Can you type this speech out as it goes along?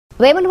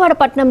వేములవాడ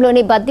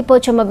పట్టణంలోని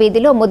బద్దిపోచమ్మ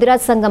వీధిలో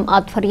ముదిరాజ్ సంఘం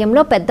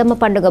ఆధ్వర్యంలో పెద్దమ్మ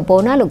పండుగ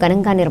బోనాలు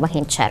ఘనంగా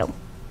నిర్వహించారు.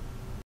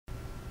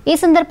 ఈ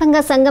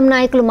సందర్భంగా సంఘం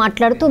నాయకులు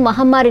మాట్లాడుతూ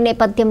మహమ్మారి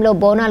నేపథ్యంలో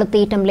బోనాలు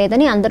తీయటం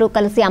లేదని అందరూ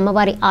కలిసి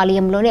అమ్మవారి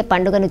ఆలయంలోనే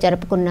పండుగను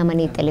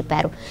జరుపుకున్నామని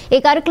తెలిపారు. ఈ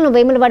కార్యక్రమంలో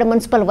Vemulawada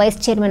municipal vice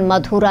chairman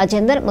Madhu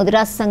Rajender,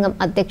 Mudiraj సంఘం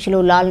అధ్యక్షులు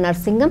లాల్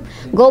నర్సింగం,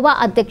 గోవా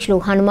అధ్యక్షులు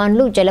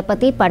హనుమాన్లు,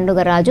 జలపతి,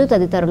 పండుగ రాజు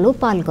తదితరులు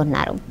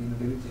పాల్గొన్నారు.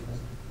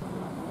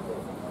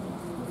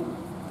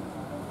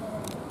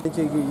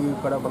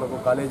 ఇక్కడ మనకు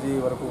కాలేజీ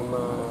వరకు ఉన్న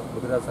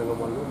ముదిరాజ్ సంఘం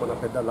వాళ్ళు మన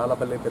పెద్ద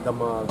లాలపల్లి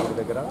పెద్దమ్మ గుడి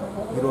దగ్గర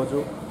ఈరోజు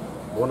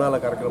బోనాల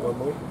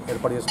కార్యక్రమము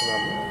ఏర్పాటు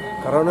చేస్తున్నారు.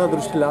 కరోనా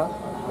దృష్ట్యా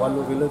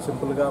వీళ్ళు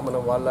సింపుల్గా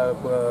మనం వాళ్ళ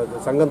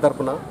సంఘం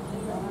తరఫున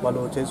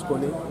వాళ్ళు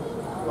చేసుకొని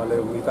వాళ్ళ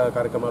మిగతా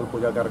కార్యక్రమాలు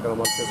పూజా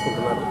కార్యక్రమాలు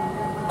చేసుకుంటున్నారు.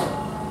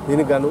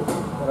 దీనికి గాను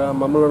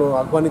మమ్మల్ని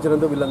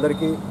ఆహ్వానించినందుకు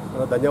వీళ్ళందరికీ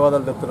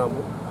ధన్యవాదాలు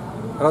చెప్తున్నాము.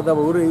 తర్వాత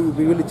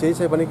వీళ్ళు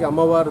చేసే పనికి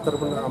అమ్మవారి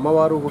తరఫున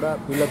అమ్మవారు కూడా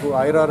వీళ్ళకు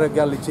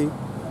ఆయురారోగ్యాలు ఇచ్చి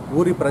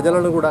ఊరి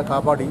ప్రజలను కూడా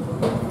కాపాడి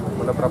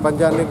మన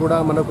ప్రపంచాన్ని కూడా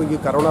మనకు ఈ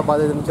కరోనా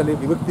బాధ నుంచి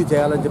విముక్తి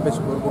చేయాలని చెప్పేసి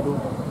కోరుకుంటూ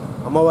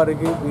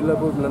అమ్మవారికి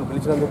వీళ్ళకు నన్ను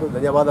పిలిచినందుకు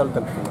ధన్యవాదాలు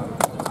తెలుపుతున్నాను.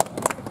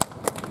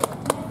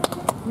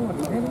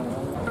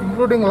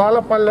 ఇంక్లూడింగ్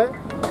లాలపల్లె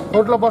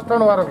కోట్ల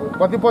బస్టాండ్ వరకు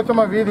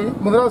బద్దిపోచమ్మ వీధి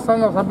ముదిరాజ్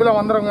సంఘం సభ్యులం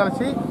అందరం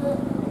కలిసి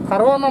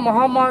కరోనా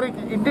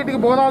మహమ్మారికి ఇంటింటికి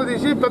బోనాలు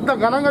తీసి పెద్ద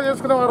ఘనంగా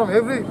చేసుకునేవారం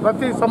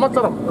ప్రతి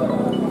సంవత్సరం.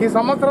 ఈ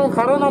సంవత్సరం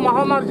కరోనా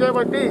మహమ్మారి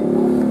చేపట్టి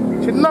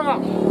చిన్నగా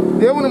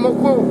దేవుని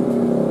మొక్కు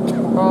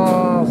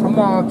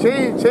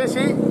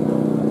చేసి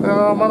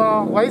మన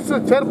వైస్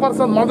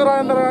చైర్పర్సన్ మధు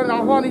రాజేందర్ గారిని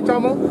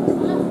ఆహ్వానించాము.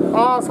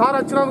 ఆ సార్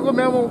వచ్చినందుకు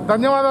మేము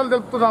ధన్యవాదాలు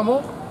తెలుపుతున్నాము.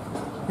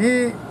 ఈ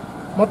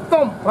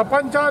మొత్తం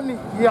ప్రపంచాన్ని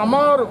ఈ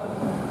అమ్మవారు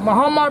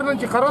మహమ్మారి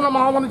నుంచి కరోనా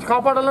మహమ్మారి నుంచి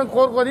కాపాడాలని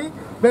కోరుకొని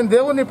మేము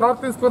దేవుణ్ణి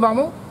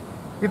ప్రార్థిస్తున్నాము.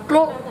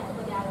 ఇట్లు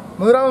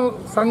ముదిరాజ్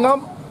సంఘం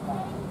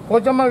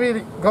పోచమ్మ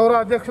వీధి గౌరవ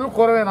అధ్యక్షులు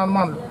కోరవేన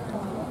హనుమాన్లు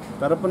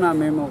తరపున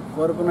మేము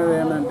కోరుకునేది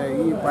ఏంటంటే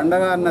ఈ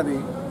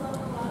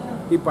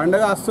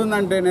పండగ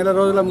వస్తుందంటే నెల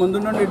రోజుల ముందు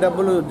నుండి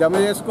డబ్బులు జమ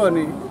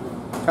చేసుకొని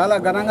చాలా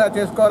ఘనంగా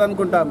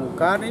చేసుకోవాలనుకుంటాము.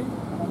 కానీ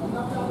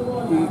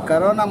ఈ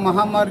కరోనా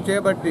మహమ్మారి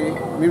చేపట్టి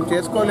మేము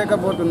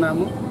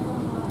చేసుకోలేకపోతున్నాము.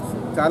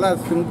 చాలా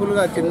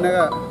సింపుల్గా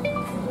చిన్నగా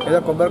ఏదో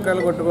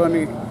కొబ్బరికాయలు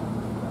కొట్టుకొని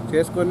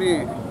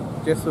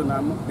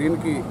చేస్తున్నాము.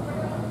 దీనికి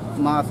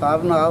మా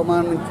సార్ను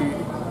అవమానించి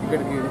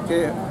ఇక్కడికి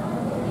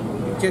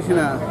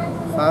ఇచ్చేసిన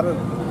సారు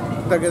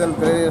కృతజ్ఞతలు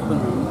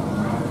తెలియజేస్తున్నాము.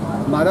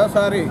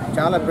 మరోసారి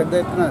చాలా పెద్ద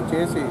ఎత్తున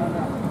చేసి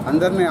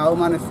అందరినీ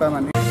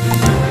అవమానిస్తామని